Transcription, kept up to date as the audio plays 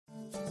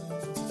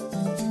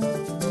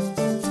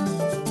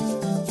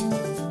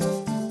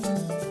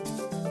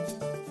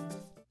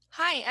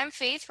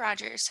I'm Faith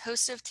Rogers,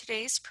 host of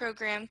today's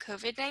program,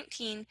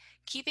 COVID-19,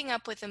 Keeping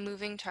Up with a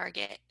Moving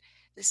Target.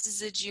 This is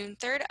the June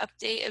 3rd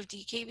update of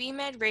DKB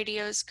Med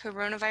Radio's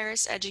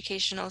Coronavirus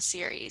Educational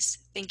Series.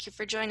 Thank you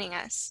for joining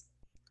us.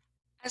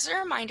 As a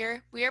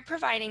reminder, we are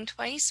providing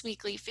twice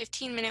weekly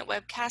 15-minute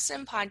webcasts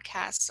and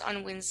podcasts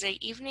on Wednesday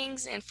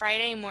evenings and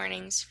Friday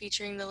mornings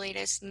featuring the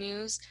latest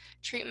news,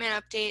 treatment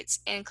updates,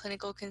 and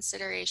clinical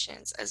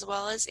considerations, as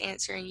well as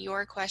answering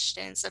your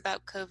questions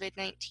about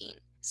COVID-19.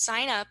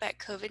 Sign up at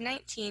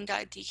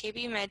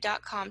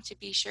covid19.dkbmed.com to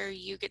be sure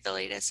you get the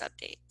latest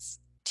updates.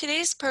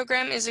 Today's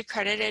program is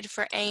accredited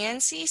for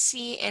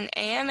ANCC and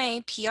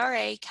AMA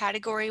PRA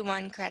Category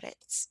 1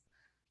 credits.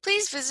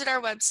 Please visit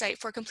our website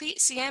for complete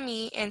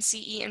CME and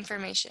CE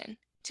information.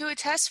 To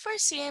attest for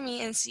CME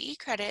and CE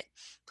credit,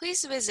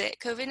 please visit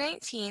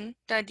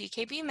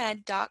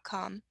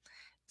covid19.dkbmed.com.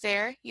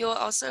 There, you will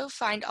also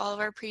find all of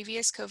our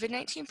previous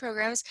COVID-19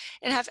 programs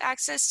and have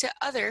access to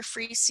other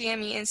free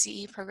CME and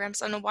CE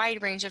programs on a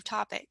wide range of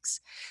topics.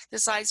 The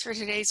slides for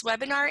today's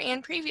webinar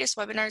and previous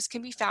webinars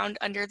can be found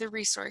under the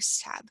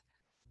Resource tab.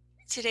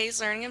 Today's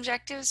learning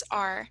objectives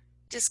are: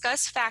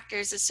 discuss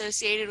factors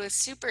associated with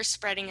super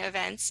spreading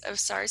events of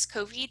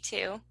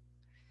SARS-CoV-2,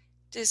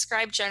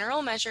 describe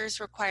general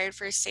measures required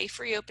for safe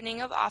reopening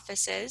of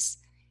offices,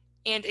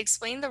 and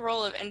explain the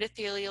role of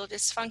endothelial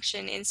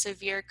dysfunction in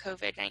severe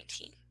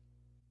COVID-19.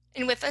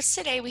 And with us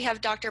today, we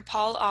have Dr.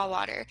 Paul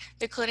Auwaerter,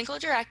 the Clinical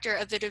Director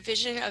of the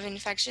Division of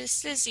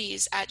Infectious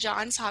Disease at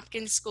Johns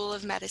Hopkins School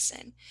of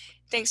Medicine.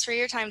 Thanks for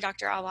your time,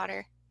 Dr.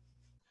 Auwaerter.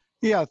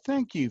 Yeah,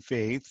 thank you,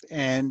 Faith.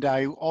 And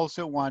I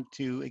also want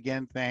to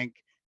again thank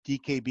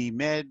DKB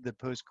Med, the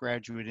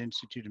Postgraduate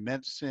Institute of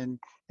Medicine,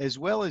 as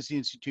well as the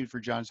Institute for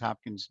Johns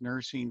Hopkins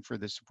Nursing for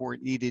the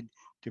support needed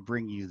to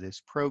bring you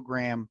this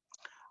program.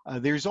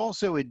 There's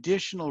also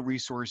additional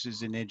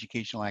resources and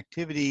educational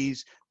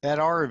activities that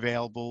are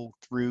available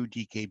through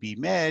DKB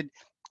Med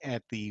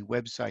at the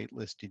website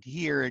listed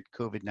here at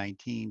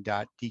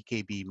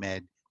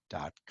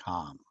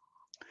covid19.dkbmed.com.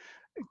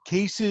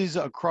 Cases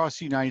across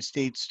the United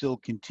States still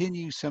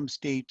continue. Some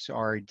states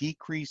are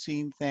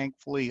decreasing,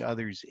 thankfully,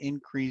 others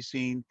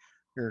increasing.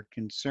 There are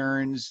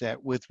concerns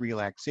that with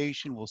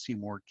relaxation, we'll see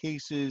more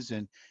cases,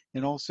 and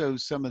also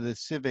some of the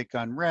civic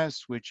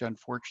unrest, which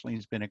unfortunately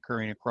has been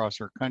occurring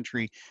across our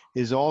country,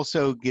 is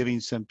also giving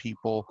some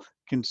people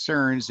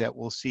concerns that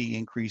we'll see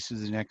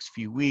increases in the next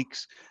few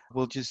weeks.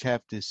 We'll just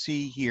have to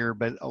see here,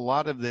 but a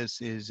lot of this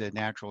is a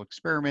natural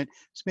experiment.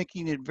 It's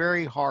making it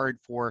very hard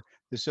for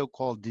the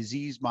so-called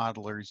disease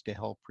modelers to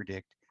help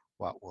predict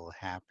what will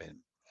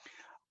happen.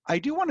 I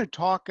do want to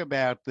talk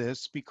about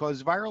this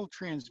because viral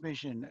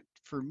transmission,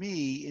 for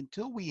me,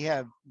 until we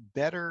have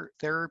better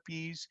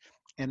therapies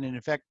and an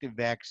effective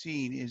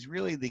vaccine, is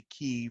really the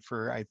key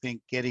for, I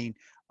think, getting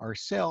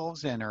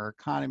ourselves and our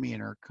economy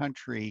and our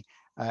country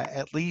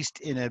at least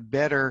in a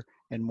better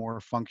and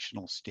more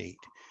functional state.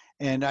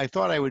 And I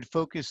thought I would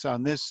focus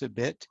on this a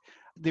bit.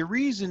 The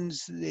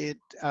reasons that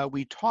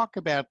we talk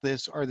about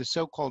this are the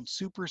so-called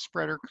super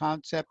spreader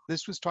concept.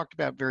 This was talked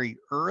about very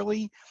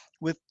early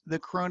with the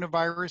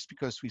coronavirus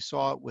because we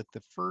saw it with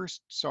the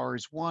first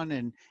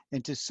SARS-1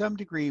 and to some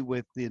degree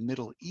with the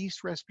Middle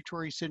East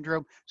respiratory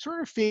syndrome.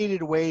 Sort of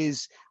faded away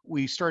as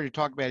we started to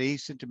talk about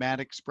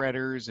asymptomatic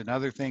spreaders and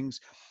other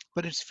things.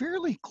 But it's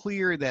fairly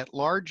clear that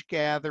large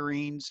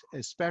gatherings,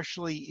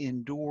 especially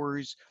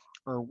indoors,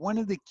 are one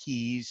of the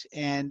keys,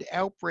 and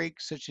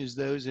outbreaks such as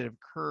those that have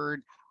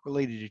occurred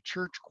related to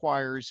church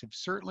choirs have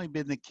certainly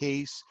been the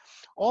case.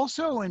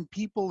 Also in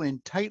people in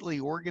tightly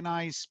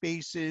organized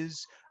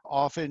spaces,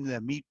 often the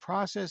meat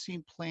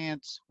processing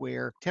plants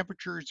where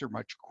temperatures are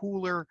much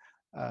cooler,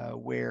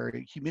 where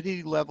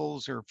humidity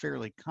levels are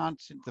fairly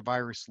constant. The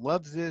virus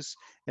loves this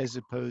as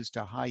opposed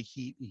to high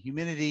heat and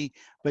humidity.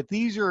 But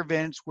these are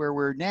events where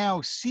we're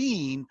now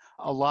seeing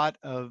a lot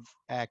of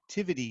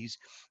activities.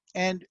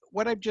 And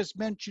what I've just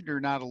mentioned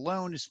are not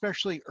alone,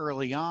 especially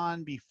early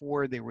on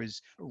before there was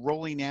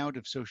rolling out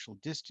of social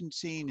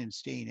distancing and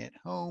staying at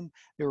home.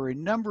 There were a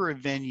number of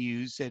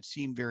venues that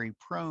seemed very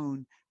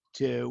prone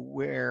to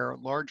where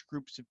large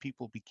groups of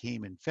people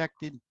became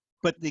infected.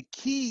 But the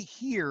key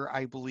here,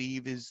 I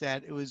believe, is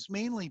that it was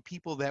mainly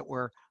people that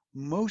were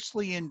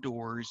mostly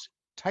indoors,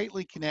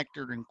 tightly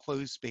connected or in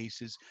closed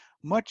spaces,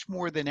 much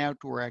more than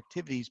outdoor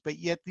activities. But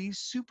yet these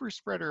super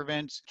spreader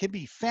events can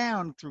be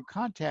found through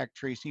contact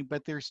tracing,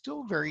 but they're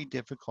still very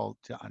difficult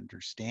to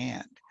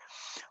understand.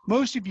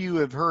 Most of you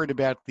have heard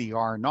about the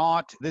R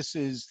naught. This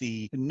is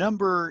the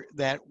number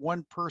that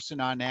one person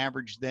on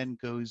average then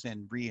goes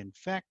and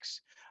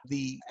reinfects.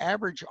 The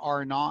average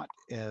R naught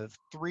of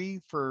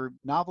 3 for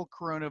novel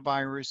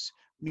coronavirus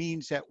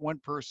means that one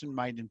person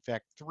might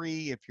infect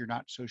three if you're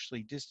not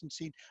socially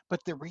distancing.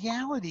 But the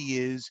reality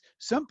is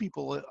some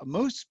people,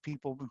 most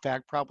people, in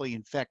fact, probably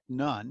infect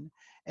none.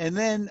 And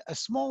then a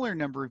smaller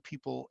number of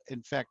people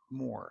infect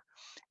more.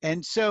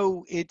 And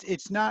so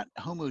it's not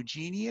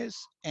homogeneous.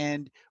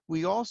 And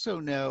we also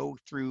know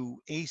through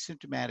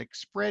asymptomatic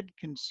spread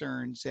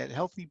concerns that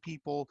healthy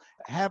people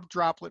have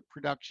droplet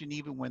production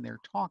even when they're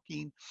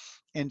talking,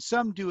 and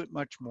some do it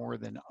much more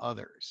than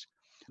others.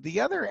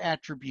 The other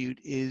attribute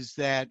is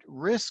that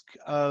risk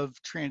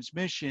of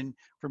transmission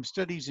from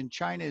studies in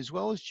China as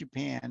well as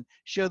Japan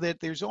show that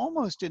there's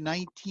almost a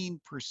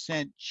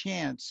 19%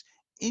 chance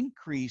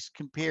increase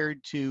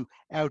compared to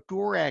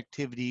outdoor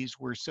activities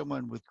where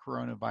someone with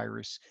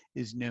coronavirus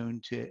is known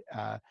to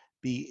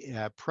be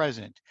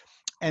present.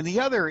 And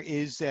the other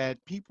is that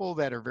people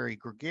that are very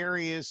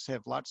gregarious,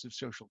 have lots of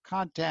social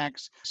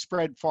contacts,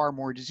 spread far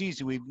more disease.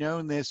 And we've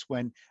known this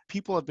when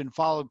people have been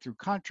followed through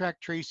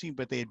contact tracing,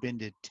 but they had been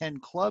to 10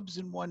 clubs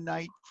in one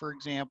night, for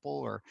example,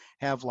 or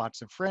have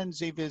lots of friends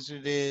they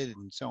visited,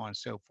 and so on and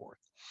so forth.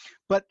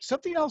 But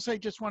something else I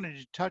just wanted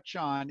to touch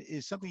on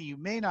is something you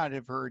may not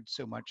have heard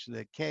so much,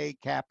 the K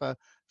kappa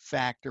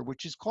factor,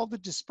 which is called the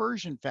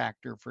dispersion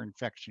factor for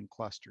infection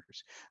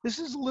clusters. This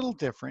is a little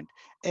different,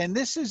 and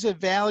this is a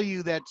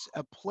value that's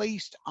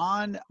placed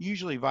on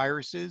usually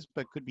viruses,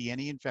 but could be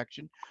any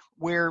infection,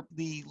 where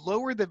the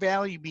lower the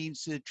value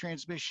means the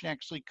transmission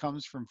actually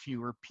comes from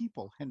fewer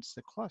people, hence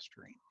the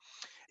clustering.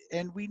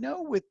 And we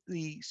know with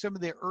some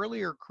of the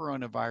earlier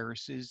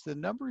coronaviruses, the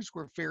numbers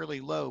were fairly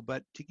low.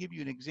 But to give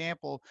you an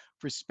example,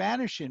 for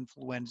Spanish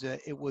influenza,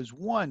 it was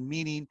one,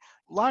 meaning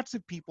lots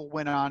of people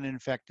went on and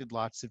infected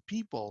lots of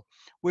people,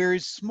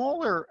 whereas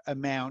smaller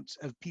amounts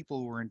of people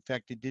who were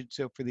infected did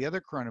so for the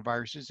other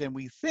coronaviruses. And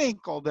we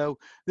think, although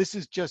this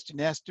is just an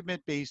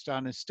estimate based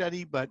on a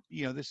study, but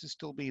this is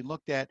still being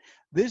looked at,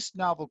 this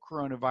novel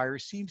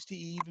coronavirus seems to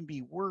even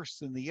be worse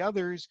than the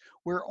others,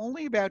 where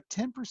only about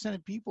 10%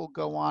 of people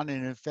go on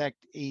and infect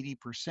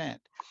 80%.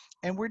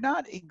 And we're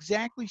not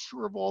exactly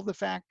sure of all the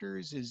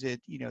factors. Is it,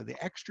 the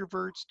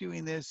extroverts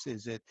doing this?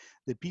 Is it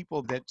the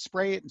people that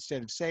spray it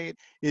instead of say it?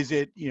 Is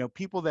it,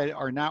 people that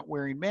are not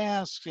wearing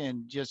masks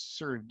and just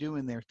sort of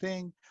doing their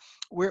thing?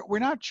 We're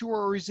not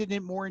sure, or is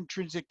it more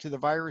intrinsic to the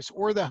virus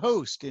or the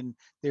host in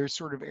their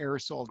sort of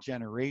aerosol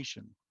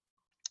generation?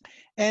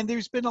 And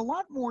there's been a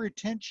lot more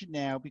attention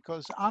now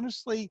because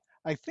honestly,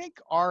 I think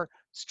our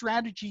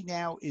strategy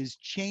now is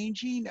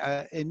changing.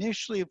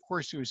 Initially, of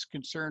course, there was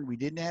concern we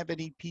didn't have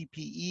any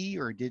PPE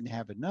or didn't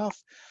have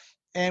enough.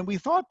 And we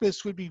thought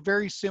this would be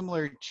very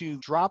similar to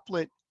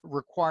droplet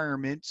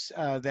requirements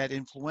that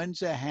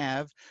influenza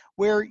have,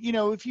 where,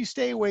 if you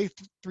stay away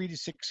 3 to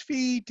 6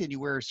 feet and you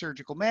wear a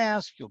surgical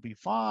mask, you'll be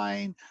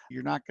fine.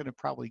 You're not going to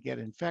probably get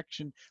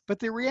infection. But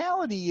the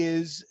reality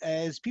is,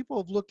 as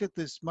people have looked at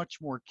this much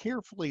more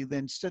carefully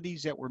than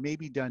studies that were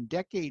maybe done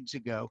decades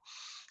ago,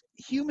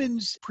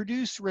 humans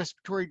produce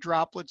respiratory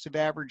droplets of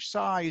average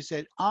size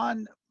that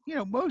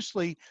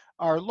mostly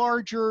are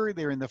larger.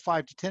 They're in the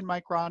 5 to 10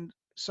 micron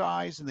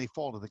size and they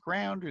fall to the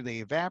ground or they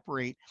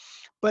evaporate.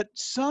 But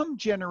some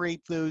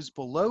generate those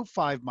below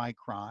 5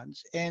 microns,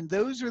 and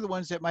those are the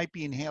ones that might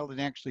be inhaled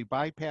and actually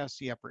bypass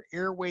the upper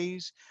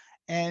airways.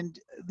 And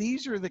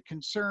these are the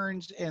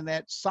concerns, and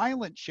that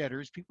silent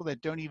shedders, people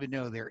that don't even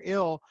know they're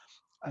ill,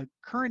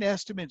 current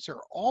estimates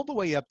are all the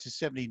way up to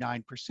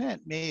 79%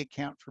 may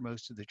account for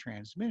most of the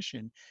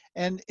transmission.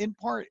 And in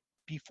part,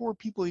 before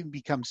people even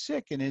become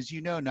sick, and as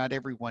you know, not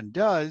everyone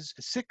does,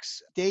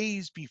 6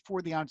 days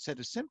before the onset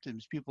of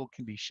symptoms, people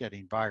can be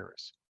shedding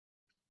virus.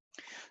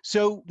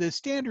 So the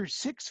standard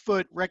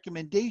 6-foot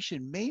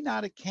recommendation may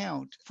not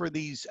account for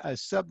these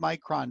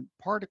submicron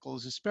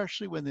particles,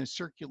 especially when the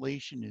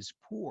circulation is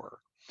poor.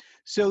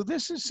 So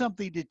this is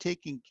something to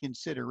take in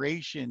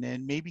consideration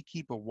and maybe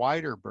keep a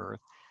wider berth.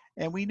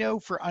 And we know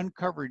for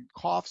uncovered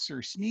coughs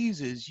or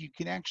sneezes, you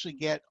can actually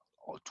get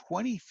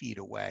 20 feet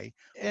away.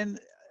 And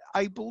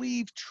I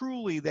believe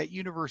truly that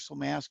universal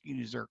masking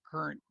is our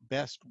current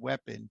best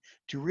weapon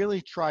to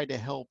really try to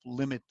help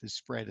limit the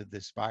spread of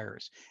this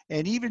virus.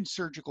 And even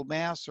surgical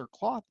masks or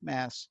cloth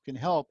masks can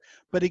help.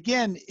 But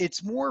again,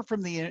 it's more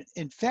from the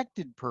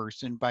infected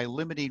person by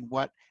limiting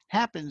what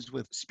happens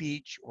with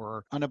speech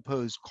or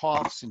unopposed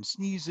coughs and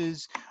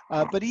sneezes,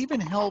 but even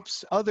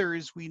helps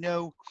others. We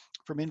know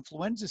from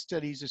influenza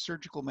studies, a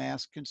surgical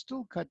mask can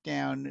still cut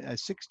down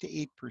 6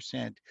 to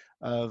 8%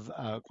 of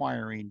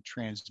acquiring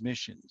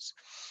transmissions.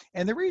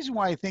 And the reason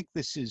why I think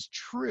this is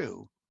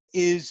true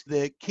is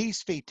the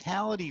case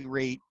fatality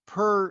rate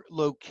per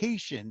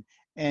location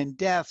and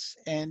deaths.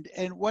 And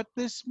what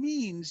this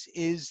means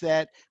is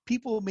that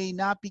people may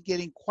not be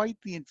getting quite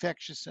the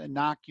infectious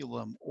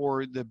inoculum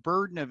or the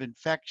burden of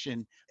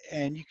infection.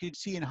 And you can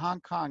see in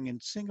Hong Kong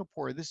and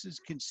Singapore, this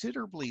is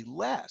considerably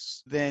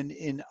less than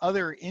in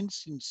other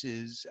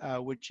instances,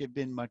 which have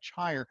been much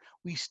higher.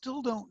 We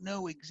still don't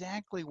know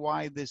exactly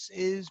why this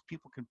is.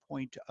 People can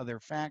point to other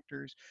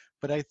factors,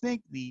 but I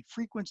think the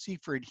frequency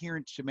for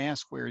adherence to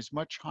mask wear is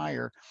much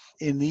higher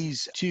in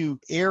these two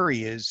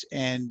areas,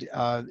 and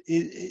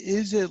it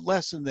is is a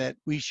lesson that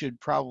we should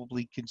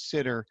probably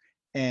consider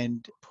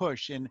and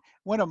push. And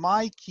one of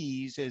my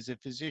keys as a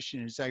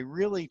physician is I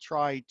really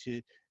try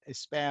to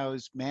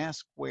espouse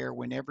mask wear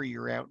whenever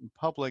you're out in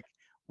public,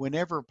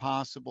 whenever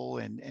possible,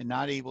 and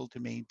not able to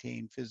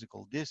maintain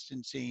physical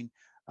distancing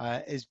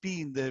as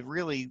being the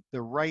really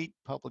the right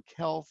public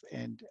health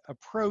and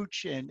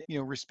approach, and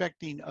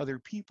respecting other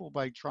people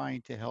by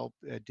trying to help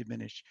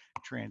diminish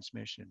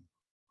transmission.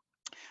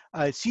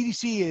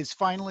 CDC has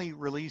finally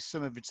released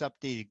some of its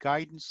updated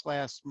guidance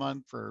last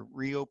month for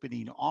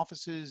reopening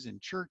offices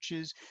and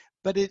churches,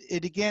 but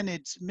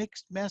it's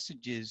mixed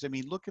messages. I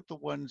mean, look at the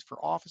ones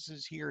for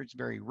offices here. It's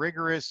very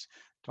rigorous,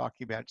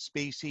 talking about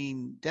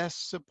spacing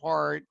desks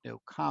apart,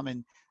 no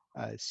common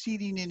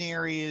seating in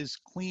areas,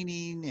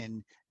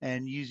 cleaning,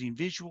 and using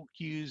visual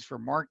cues for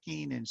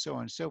marking, and so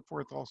on and so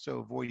forth. Also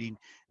avoiding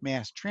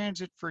mass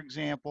transit, for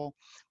example.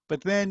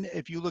 But then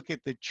if you look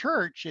at the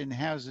church and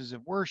houses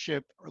of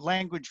worship,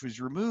 language was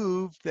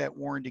removed that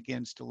warned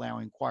against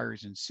allowing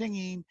choirs and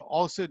singing,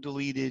 also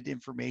deleted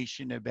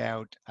information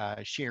about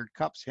shared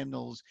cups,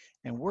 hymnals,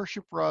 and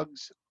worship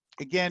rugs.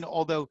 Again,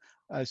 although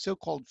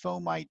so-called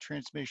fomite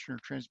transmission or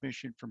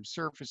transmission from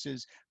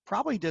surfaces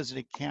probably doesn't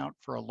account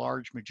for a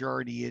large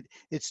majority,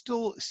 it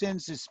still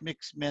sends this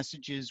mixed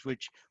messages,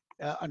 which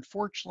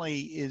unfortunately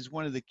is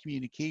one of the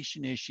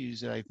communication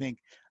issues that I think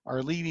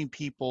are leaving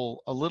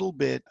people a little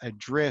bit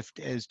adrift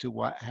as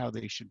to how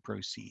they should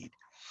proceed.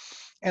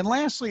 And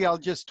lastly, I'll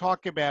just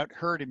talk about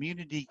herd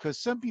immunity, because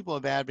some people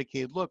have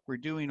advocated, look, we're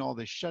doing all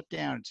this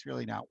shutdown, it's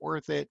really not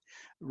worth it.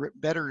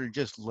 Better to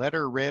just let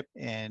her rip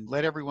and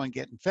let everyone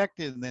get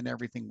infected, and then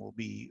everything will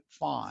be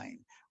fine.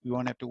 We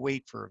won't have to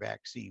wait for a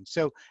vaccine.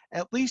 So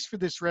at least for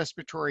this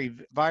respiratory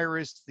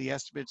virus, the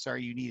estimates are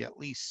you need at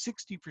least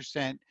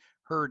 60%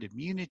 herd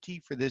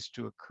immunity for this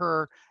to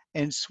occur.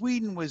 And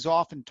Sweden was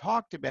often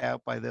talked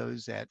about by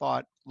those that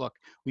thought, look,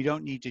 we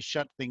don't need to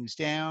shut things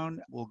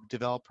down. We'll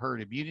develop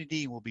herd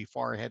immunity. We'll be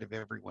far ahead of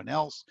everyone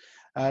else.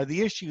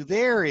 The issue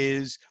there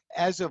is,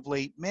 as of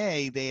late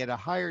May, they had a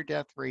higher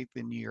death rate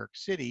than New York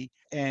City,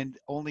 and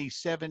only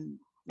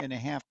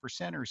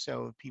 7.5% or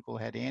so of people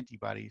had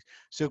antibodies.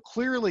 So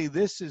clearly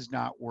this is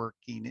not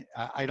working.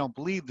 I don't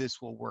believe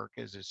this will work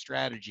as a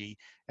strategy,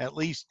 at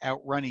least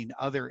outrunning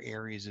other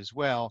areas as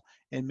well,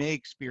 and may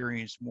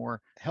experience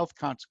more health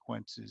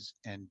consequences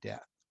and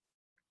death.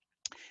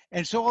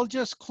 And so I'll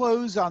just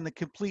close on the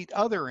complete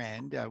other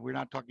end. We're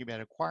not talking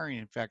about acquiring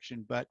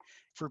infection, but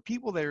for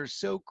people that are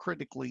so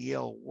critically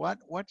ill,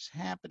 what's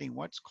happening?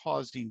 What's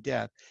causing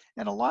death?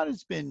 And a lot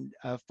has been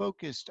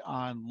focused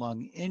on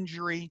lung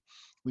injury.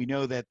 We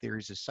know that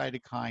there's a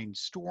cytokine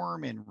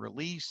storm and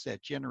release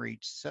that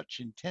generates such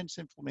intense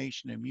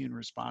inflammation and immune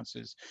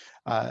responses,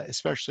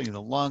 especially in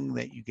the lung,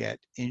 that you get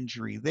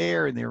injury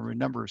there. And there are a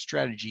number of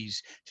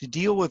strategies to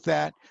deal with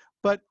that.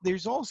 But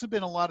there's also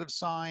been a lot of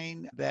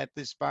sign that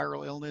this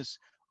viral illness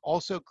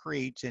also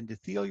creates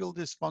endothelial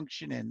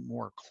dysfunction and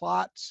more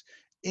clots,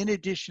 in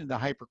addition to the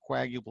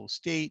hypercoagulable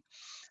state.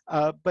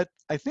 But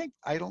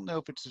I don't know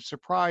if it's a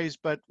surprise,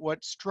 but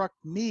what struck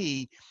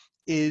me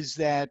is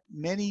that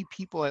many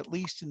people, at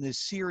least in this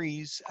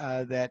series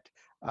that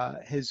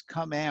has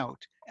come out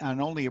on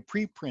only a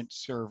preprint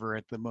server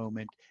at the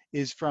moment,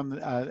 is from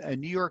a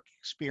New York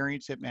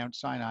experience at Mount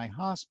Sinai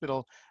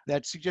Hospital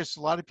that suggests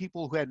a lot of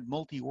people who had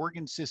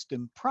multi-organ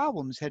system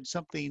problems had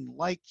something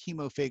like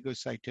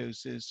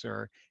hemophagocytosis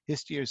or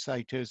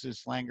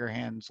histiocytosis,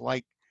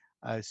 Langerhans-like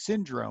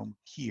syndrome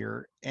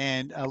here,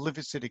 and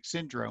lymphocytic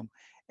syndrome.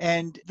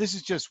 And this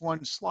is just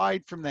one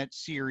slide from that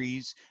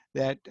series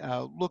that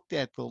looked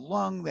at the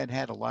lung that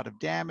had a lot of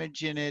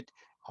damage in it,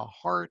 a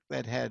heart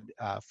that had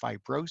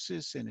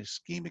fibrosis and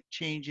ischemic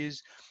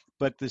changes,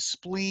 but the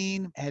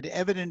spleen had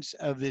evidence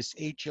of this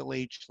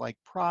HLH-like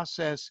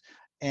process,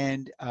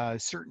 and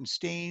certain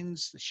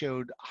stains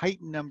showed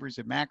heightened numbers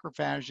of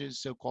macrophages,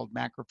 so-called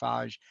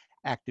macrophage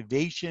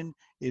activation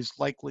is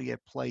likely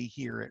at play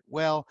here as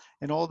well.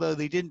 And although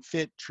they didn't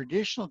fit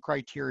traditional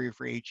criteria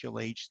for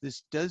HLH,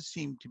 this does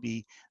seem to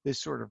be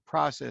this sort of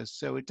process.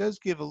 So it does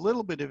give a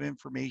little bit of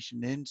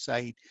information and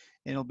insight,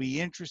 and it'll be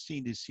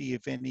interesting to see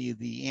if any of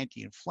the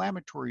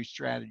anti-inflammatory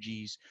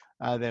strategies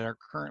that are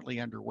currently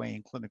underway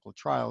in clinical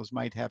trials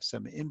might have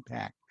some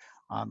impact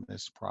on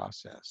this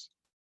process.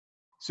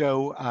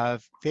 So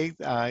Faith,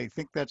 I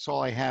think that's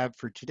all I have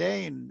for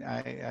today, and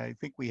I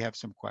think we have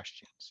some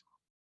questions.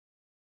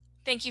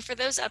 Thank you for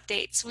those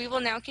updates. We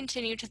will now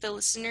continue to the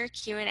listener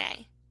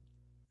Q&A.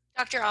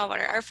 Dr.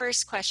 Allwater, our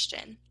first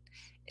question.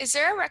 Is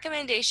there a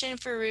recommendation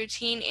for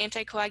routine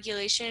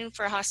anticoagulation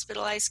for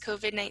hospitalized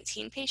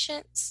COVID-19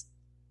 patients?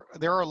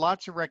 There are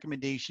lots of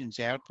recommendations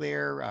out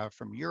there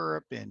from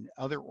Europe and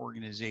other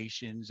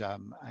organizations,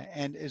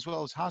 and as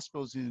well as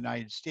hospitals in the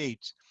United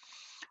States.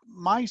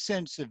 My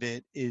sense of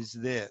it is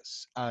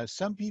this: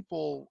 some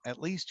people, at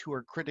least who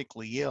are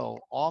critically ill,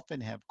 often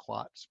have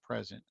clots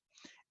present.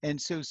 And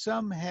so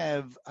some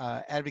have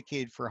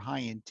advocated for high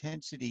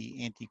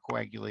intensity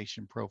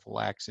anticoagulation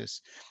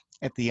prophylaxis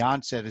at the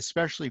onset,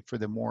 especially for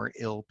the more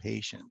ill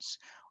patients.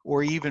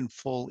 or even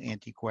full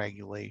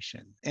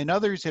anticoagulation. And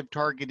others have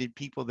targeted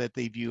people that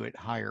they view at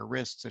higher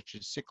risk, such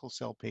as sickle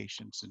cell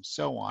patients and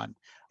so on,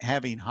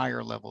 having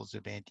higher levels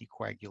of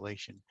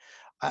anticoagulation.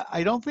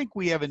 I don't think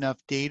we have enough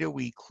data.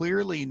 We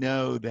clearly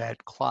know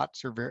that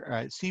clots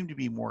are seem to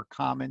be more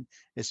common,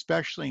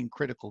 especially in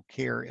critical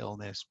care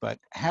illness. But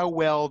how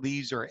well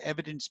these are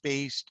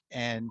evidence-based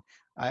and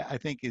I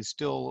think is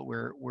still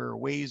we're a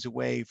ways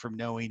away from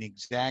knowing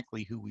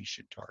exactly who we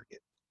should target.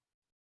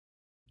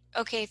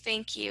 Okay,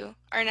 thank you.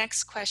 Our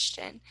next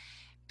question.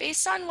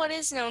 Based on what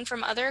is known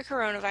from other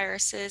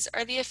coronaviruses,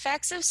 are the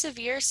effects of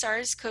severe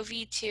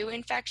SARS-CoV-2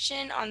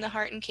 infection on the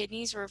heart and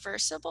kidneys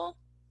reversible?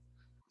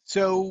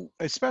 So,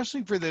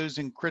 especially for those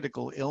in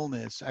critical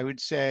illness, I would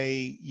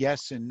say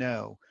yes and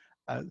no.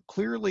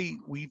 Clearly,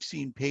 we've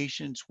seen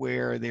patients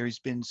where there's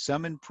been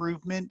some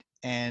improvement,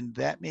 and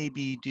that may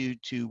be due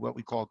to what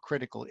we call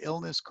critical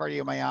illness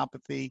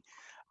cardiomyopathy.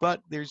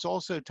 But there's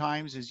also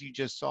times, as you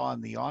just saw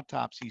in the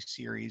autopsy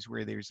series,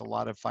 where there's a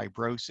lot of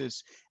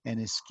fibrosis and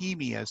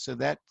ischemia. So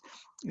that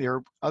there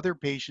are other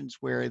patients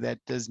where that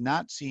does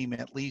not seem,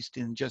 at least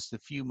in just the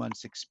few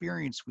months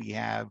experience we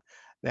have,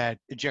 that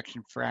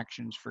ejection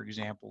fractions, for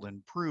example,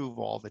 improve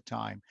all the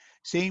time.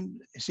 Same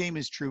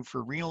is true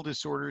for renal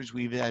disorders.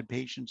 We've had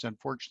patients,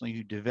 unfortunately,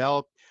 who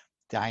develop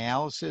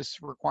dialysis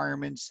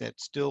requirements that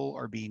still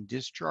are being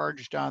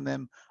discharged on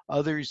them.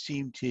 Others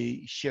seem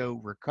to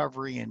show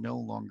recovery and no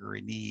longer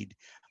a need.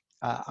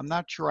 I'm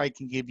not sure I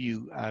can give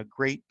you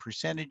great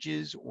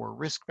percentages or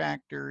risk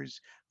factors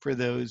for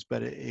those,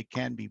 but it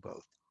can be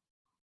both.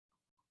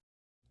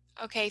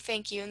 Okay,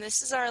 thank you. And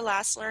this is our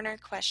last learner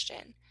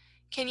question.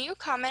 Can you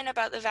comment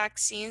about the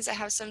vaccines that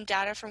have some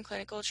data from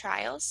clinical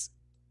trials?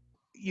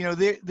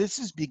 This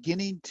is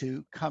beginning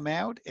to come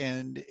out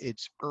and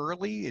it's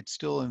early. It's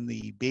still in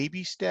the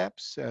baby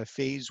steps,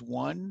 phase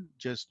one,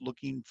 just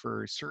looking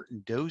for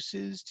certain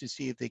doses to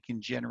see if they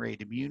can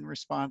generate immune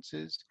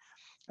responses.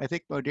 I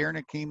think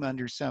Moderna came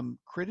under some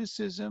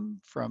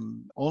criticism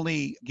from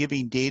only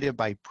giving data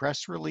by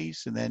press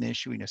release and then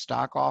issuing a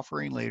stock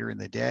offering later in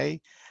the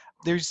day.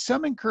 There's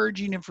some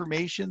encouraging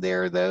information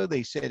there, though.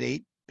 They said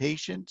 8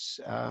 patients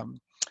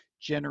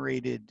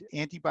generated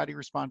antibody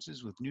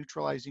responses with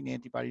neutralizing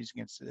antibodies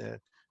against the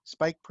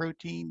spike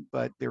protein,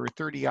 but there were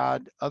 30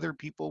 odd other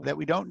people that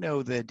we don't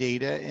know the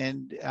data.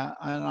 And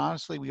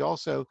honestly, we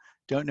also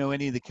don't know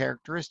any of the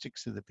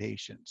characteristics of the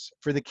patients.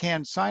 For the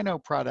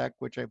CanSino product,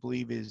 which I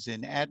believe is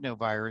an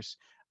adenovirus,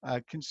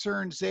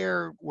 concerns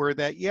there were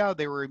that, yeah,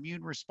 there were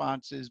immune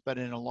responses, but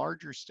in a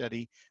larger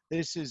study,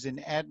 this is an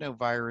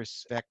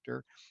adenovirus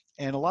vector.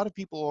 And a lot of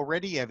people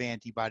already have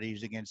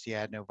antibodies against the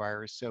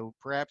adenovirus. So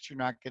perhaps you're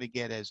not going to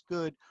get as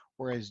good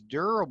or as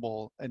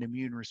durable an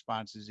immune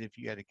response as if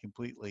you had a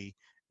completely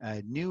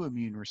new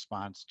immune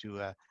response to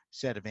a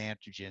set of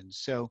antigens.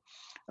 So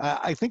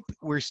I think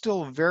we're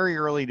still very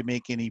early to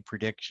make any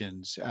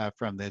predictions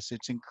from this.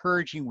 It's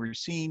encouraging. We're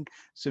seeing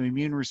some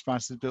immune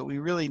responses, but we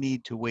really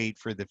need to wait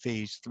for the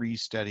phase 3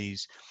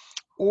 studies,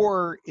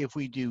 or if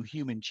we do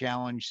human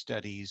challenge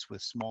studies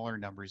with smaller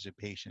numbers of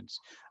patients.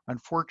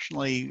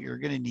 Unfortunately, you're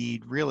going to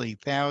need really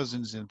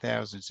thousands and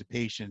thousands of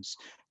patients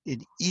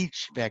in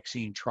each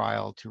vaccine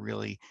trial to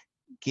really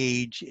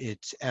gauge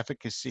its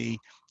efficacy.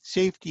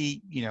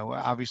 Safety,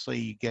 obviously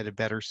you get a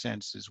better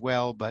sense as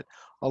well, but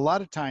a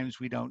lot of times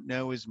we don't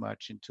know as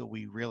much until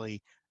we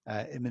really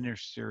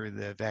administer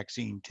the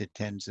vaccine to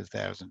tens of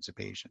thousands of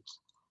patients.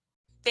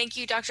 Thank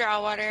you, Dr.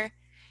 Allwater.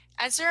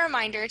 As a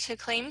reminder, to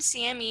claim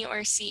CME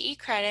or CE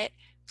credit,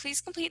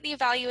 please complete the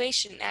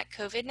evaluation at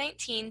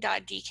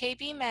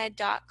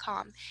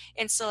covid19.dkbmed.com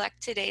and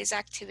select today's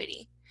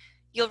activity.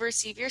 You'll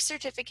receive your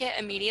certificate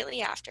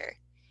immediately after.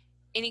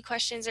 Any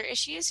questions or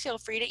issues, feel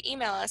free to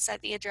email us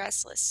at the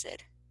address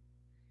listed.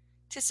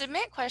 To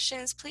submit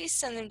questions, please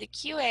send them to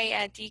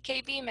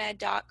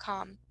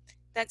qa@dkbmed.com.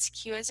 That's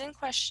Q as in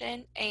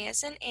question, A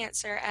as in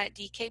answer at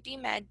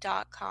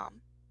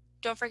dkbmed.com.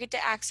 Don't forget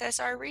to access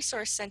our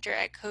resource center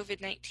at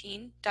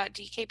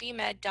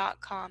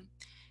covid19.dkbmed.com.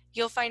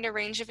 You'll find a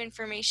range of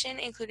information,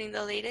 including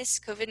the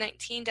latest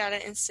COVID-19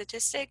 data and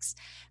statistics,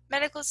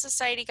 medical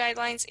society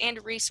guidelines,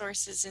 and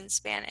resources in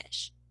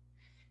Spanish.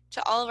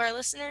 To all of our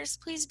listeners,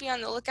 please be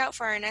on the lookout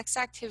for our next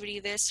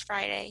activity this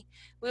Friday.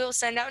 We will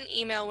send out an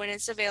email when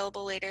it's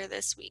available later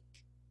this week.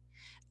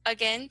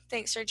 Again,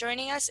 thanks for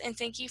joining us, and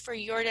thank you for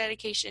your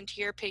dedication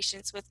to your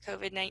patients with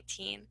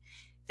COVID-19.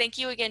 Thank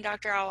you again,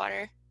 Dr.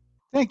 Allwater.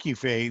 Thank you,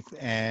 Faith,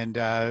 and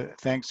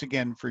thanks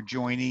again for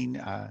joining.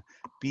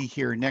 Be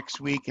here next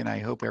week, and I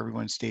hope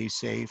everyone stays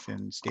safe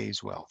and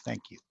stays well.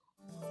 Thank you.